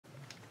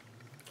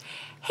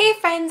Hey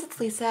friends, it's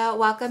Lisa.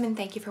 Welcome and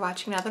thank you for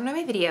watching another one of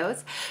my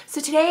videos. So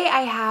today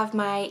I have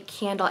my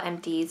candle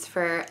empties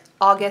for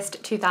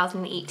August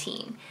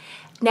 2018.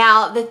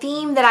 Now the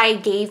theme that I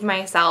gave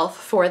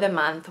myself for the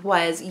month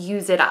was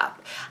use it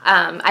up.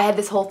 I had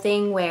this whole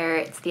thing where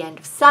it's the end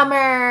of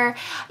summer,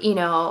 you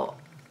know,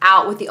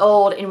 out with the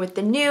old and with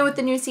the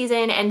new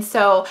season, and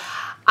so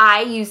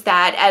I used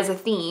that as a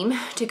theme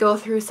to go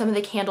through some of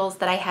the candles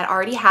that I had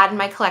already had in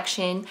my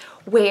collection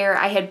where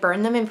I had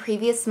burned them in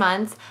previous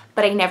months,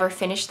 but I never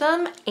finished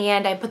them,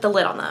 and I put the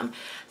lid on them.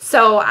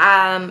 So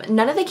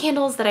none of the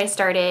candles that I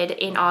started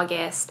in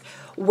August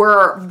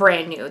were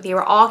brand new. They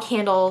were all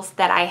candles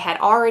that I had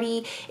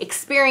already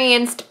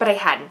experienced, but I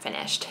hadn't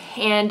finished.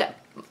 And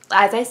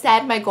as I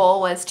said, my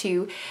goal was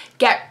to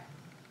get,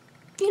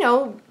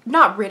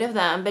 not rid of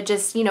them, but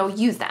just,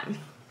 use them.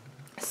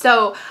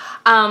 So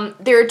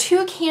there are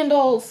two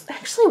candles,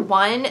 actually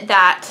one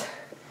that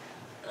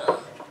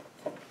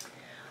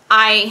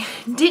I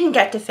didn't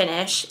get to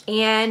finish,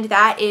 and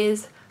that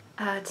is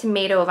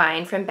Tomato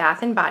Vine from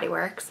Bath & Body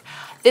Works.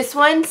 This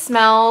one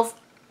smells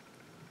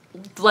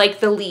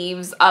like the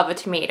leaves of a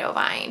tomato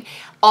vine,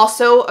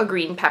 also a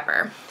green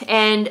pepper,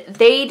 and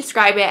they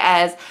describe it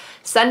as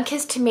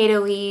sun-kissed tomato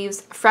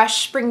leaves,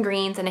 fresh spring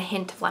greens, and a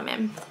hint of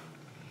lemon.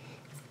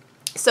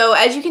 So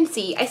as you can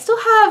see, I still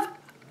have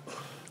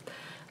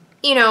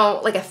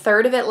like a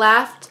third of it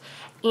left,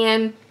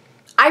 and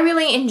I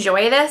really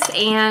enjoy this,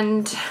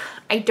 and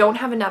I don't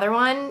have another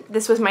one.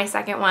 This was my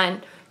second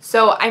one,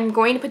 so I'm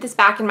going to put this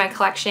back in my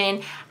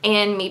collection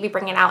and maybe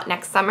bring it out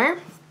next summer.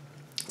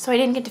 So I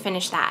didn't get to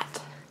finish that.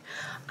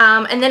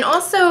 And then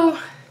also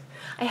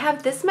I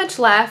have this much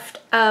left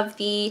of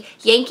the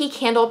Yankee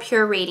Candle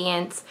Pure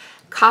Radiance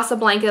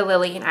Casablanca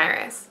Lily and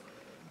Iris,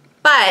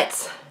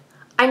 but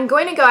I'm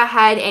going to go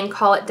ahead and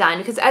call it done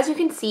because as you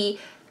can see,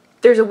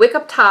 there's a wick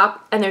up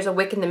top and there's a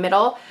wick in the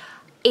middle,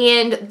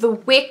 and the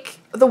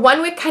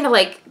one wick kind of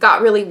like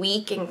got really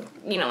weak and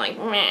like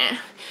meh.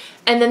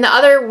 And then the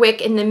other wick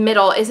in the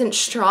middle isn't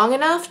strong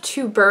enough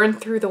to burn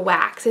through the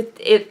wax.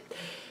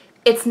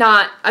 It's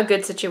not a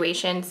good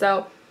situation.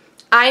 So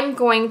I'm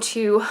going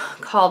to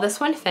call this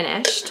one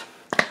finished.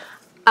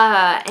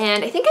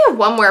 And I think I have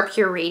one more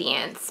Pure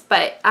Radiance,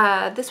 but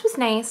this was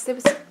nice.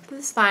 This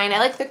was fine. I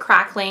like the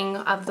crackling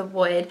of the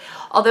wood.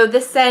 Although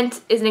this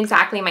scent isn't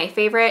exactly my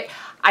favorite,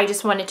 I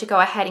just wanted to go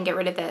ahead and get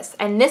rid of this.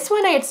 And this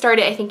one I had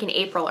started, I think, in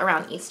April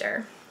around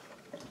Easter.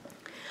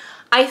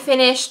 I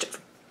finished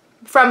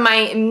from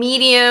my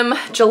medium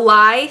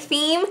July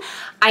theme.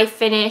 I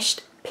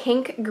finished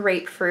Pink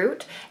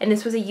Grapefruit, and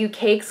this was a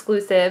UK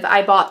exclusive.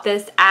 I bought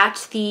this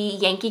at the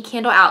Yankee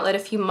Candle Outlet a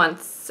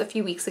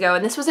few weeks ago,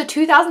 and this was a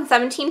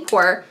 2017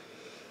 pour.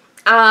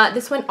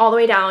 This went all the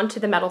way down to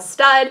the metal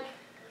stud,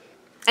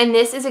 and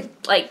this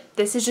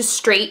is just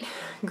straight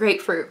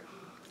grapefruit.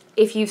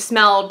 If you've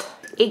smelled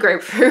a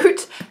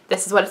grapefruit,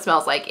 this is what it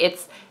smells like.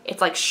 It's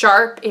like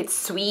sharp, it's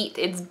sweet,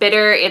 it's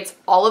bitter, it's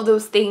all of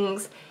those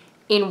things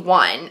in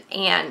one.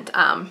 And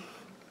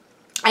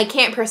I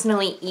can't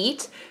personally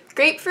eat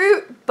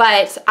grapefruit,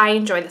 but I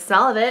enjoy the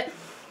smell of it.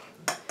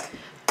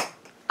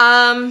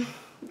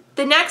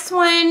 The next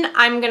one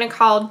I'm gonna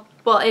call,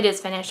 well, it is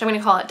finished, I'm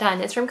gonna call it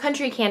done. It's from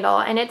Country Candle,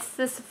 and it's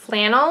this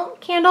flannel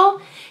candle.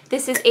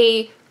 This is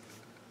a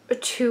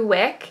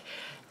 2-wick,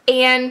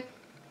 and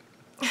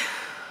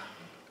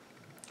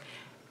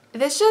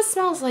this just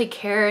smells like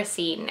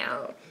kerosene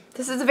now.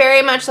 This is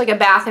very much like a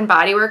Bath &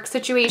 Body Works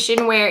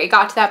situation where it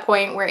got to that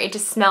point where it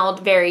just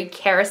smelled very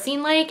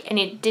kerosene-like, and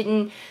it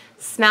didn't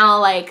smell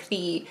like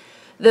the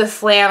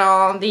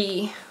flannel,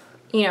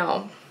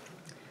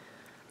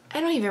 I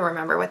don't even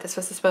remember what this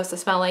was supposed to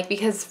smell like,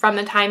 because from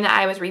the time that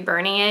I was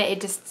reburning it,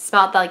 it just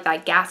smelled like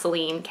that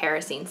gasoline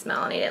kerosene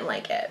smell, and I didn't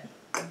like it.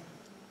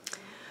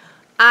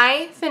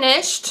 I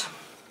finished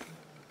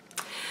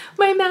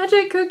my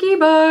Magic Cookie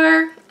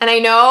Bar, and I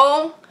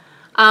know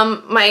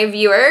my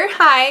viewer,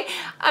 hi,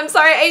 I'm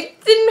sorry I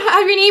didn't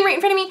have your name right in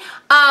front of me,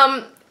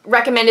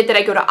 recommended that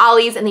I go to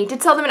Ollie's, and they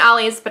did sell them at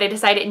Ollie's, but I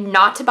decided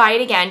not to buy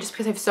it again just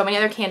because I have so many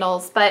other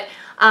candles. But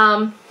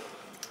I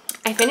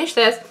finished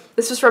this.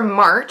 This was from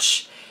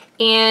March,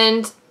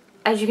 and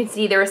as you can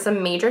see, there was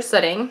some major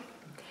sooting,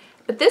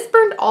 but this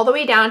burned all the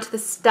way down to the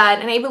stud,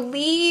 and I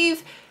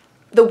believe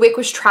the wick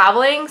was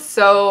traveling,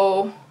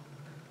 so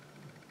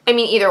I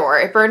mean either or,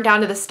 it burned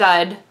down to the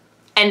stud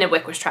and the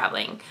wick was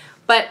traveling.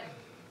 But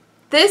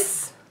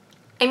this,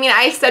 I mean,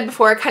 I said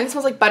before, it kind of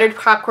smells like buttered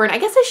popcorn. I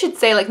guess I should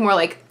say like more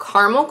like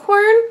caramel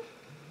corn.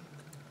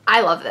 I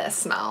love this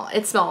smell.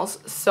 It smells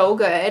so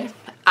good.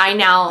 I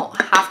now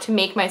have to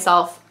make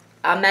myself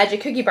a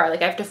Magic Cookie Bar.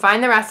 Like I have to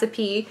find the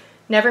recipe,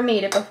 never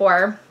made it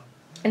before,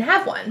 and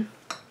have one.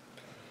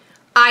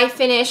 I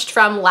finished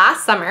from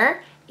last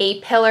summer a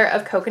Pillar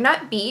of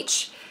Coconut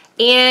Beach,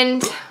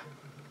 and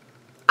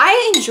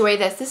I enjoy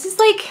this. This is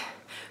like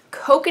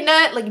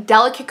coconut, like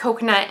delicate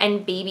coconut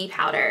and baby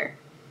powder.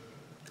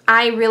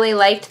 I really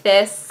liked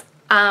this.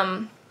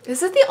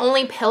 This is the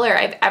only pillar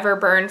I've ever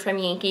burned from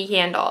Yankee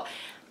Candle,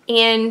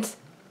 and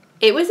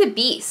it was a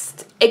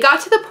beast. It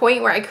got to the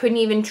point where I couldn't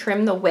even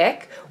trim the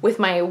wick with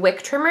my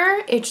wick trimmer.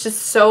 It's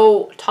just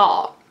so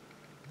tall.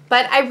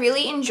 But I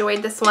really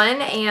enjoyed this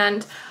one,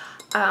 and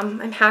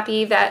I'm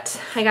happy that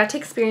I got to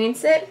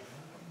experience it.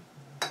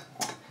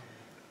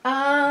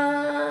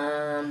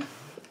 I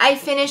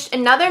finished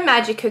another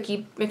magic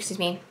cookie, excuse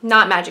me,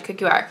 not magic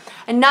cookie bar,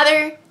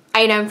 another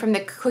item from the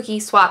cookie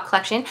swap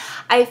collection.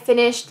 I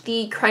finished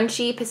the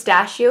crunchy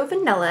pistachio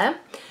vanilla.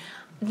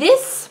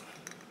 This,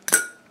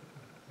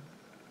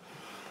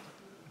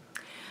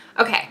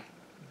 okay,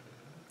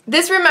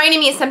 this reminded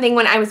me of something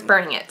when I was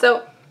burning it.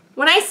 So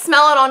when I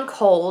smell it on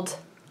cold,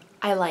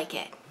 I like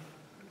it.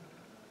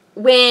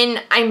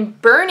 When I'm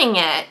burning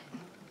it,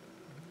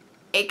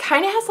 it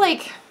kind of has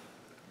like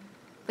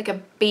a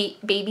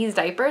baby's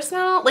diaper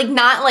smell. Like,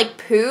 not like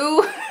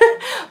poo,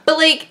 but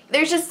like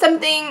there's just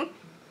something,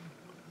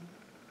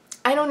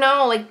 I don't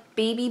know, like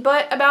baby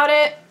butt about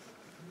it.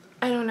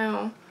 I don't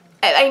know.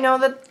 I know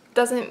that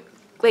doesn't,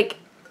 like,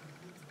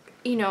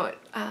 you know,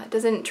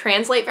 doesn't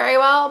translate very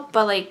well,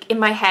 but like in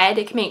my head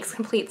it makes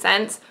complete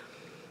sense.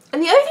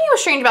 And the other thing that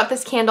was strange about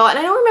this candle, and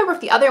I don't remember if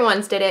the other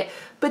ones did it,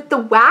 but the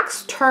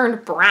wax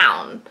turned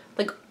brown.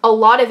 Like, a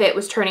lot of it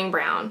was turning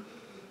brown.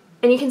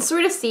 And you can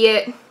sort of see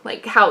it,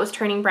 like how it was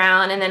turning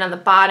brown, and then on the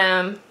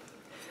bottom.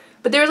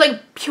 But there was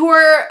like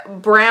pure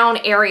brown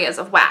areas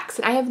of wax,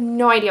 and I have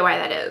no idea why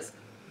that is.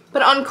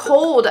 But on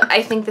cold,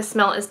 I think the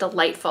smell is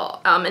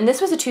delightful. And this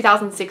was a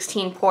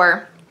 2016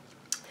 pour.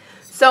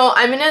 So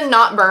I'm gonna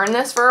not burn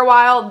this for a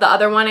while. The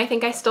other one I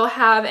think I still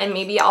have, and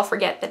maybe I'll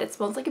forget that it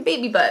smells like a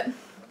baby butt.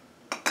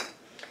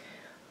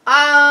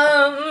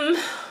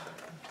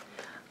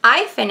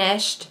 I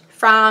finished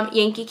from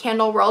Yankee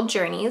Candle World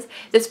Journeys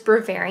this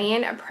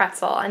Bavarian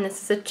pretzel, and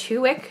this is a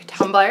 2-wick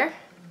tumbler.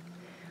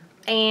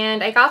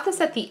 And I got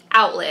this at the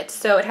outlet,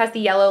 so it has the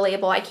yellow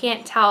label. I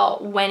can't tell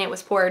when it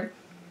was poured.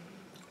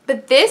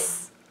 But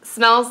this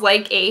smells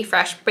like a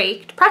fresh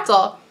baked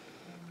pretzel.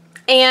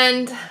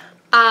 And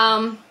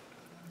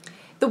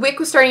the wick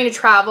was starting to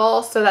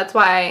travel, so that's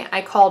why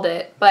I called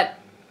it. But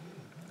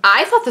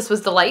I thought this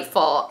was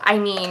delightful. I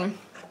mean,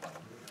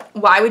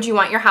 why would you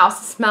want your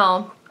house to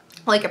smell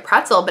like a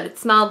pretzel? But it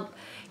smelled,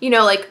 you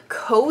know, like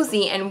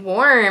cozy and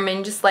warm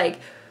and just like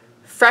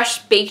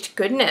fresh baked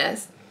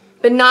goodness,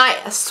 but not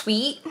a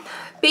sweet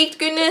baked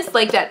goodness.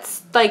 Like,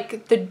 that's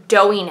like the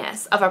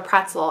doughiness of a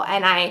pretzel,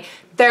 and I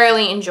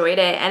thoroughly enjoyed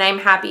it, and I'm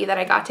happy that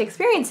I got to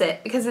experience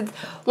it because it's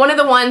one of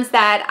the ones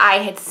that I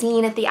had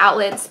seen at the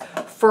outlets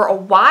for a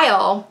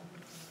while,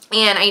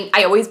 and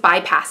I always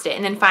bypassed it.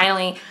 And then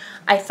finally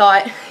I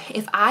thought,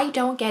 if I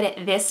don't get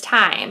it this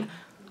time,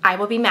 I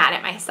will be mad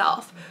at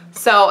myself.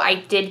 So I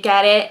did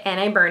get it, and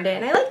I burned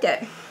it, and I liked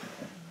it.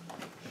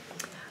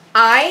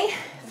 I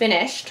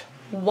finished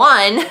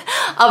one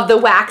of the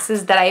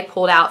waxes that I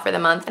pulled out for the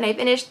month, and I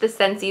finished the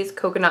Scentsy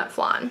Coconut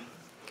Flan.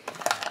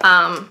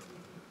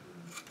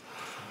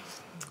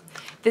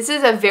 This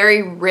is a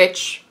very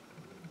rich,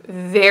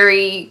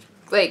 very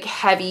like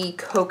heavy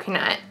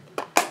coconut.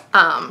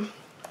 I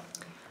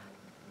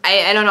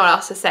don't know what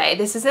else to say.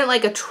 This isn't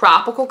like a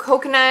tropical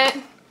coconut.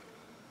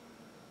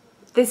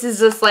 This is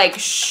just like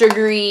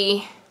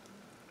sugary.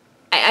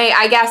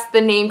 I guess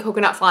the name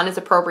coconut flan is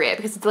appropriate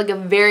because it's like a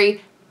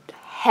very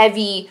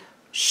heavy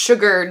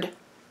sugared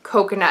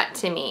coconut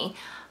to me.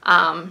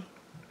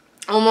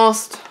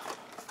 Almost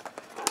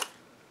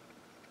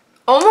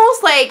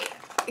like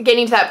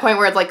getting to that point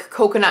where it's like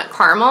coconut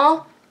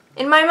caramel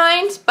in my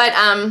mind. But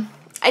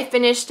I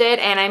finished it,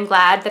 and I'm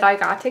glad that I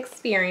got to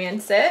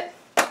experience it.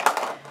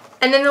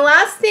 And then the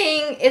last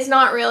thing is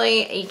not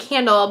really a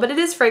candle, but it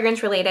is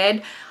fragrance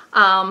related.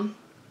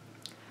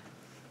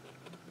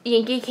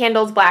 Yankee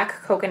Candle's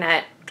Black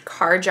Coconut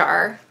Car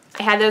Jar.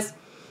 I had this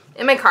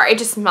in my car. It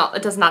does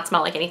not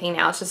smell like anything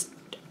now. It's just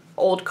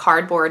old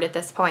cardboard at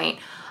this point.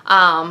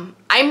 I'm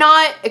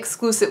not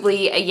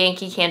exclusively a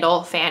Yankee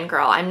Candle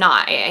fangirl. I'm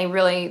not.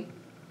 I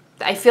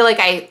feel like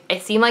I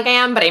seem like I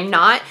am, but I'm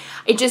not.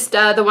 It just,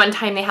 the one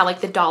time they had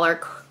like the dollar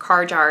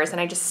car jars, and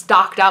I just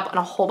stocked up on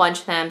a whole bunch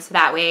of them, so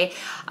that way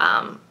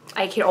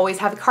I could always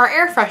have a car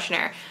air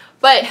freshener.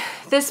 But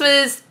this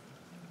was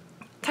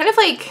kind of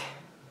like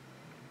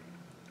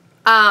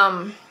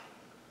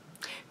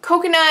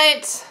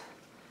coconut.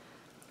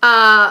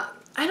 I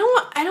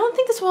don't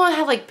think this one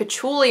had like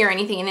patchouli or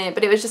anything in it,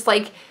 but it was just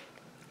like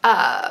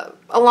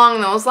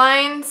along those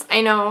lines.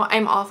 I know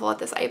I'm awful at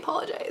this. I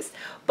apologize.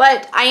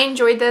 But I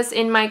enjoyed this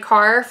in my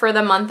car for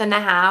the month and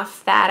a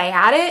half that I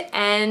had it,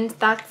 and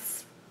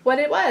that's what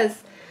it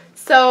was.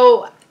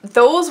 So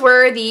those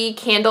were the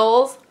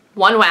candles,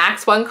 1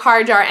 wax, 1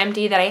 car jar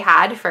empty that I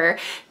had for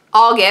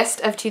August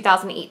of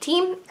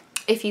 2018.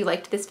 If you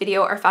liked this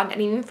video or found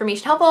any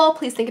information helpful,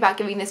 please think about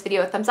giving this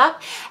video a thumbs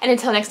up. And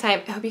until next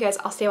time, I hope you guys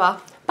all stay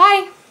well.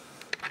 Bye!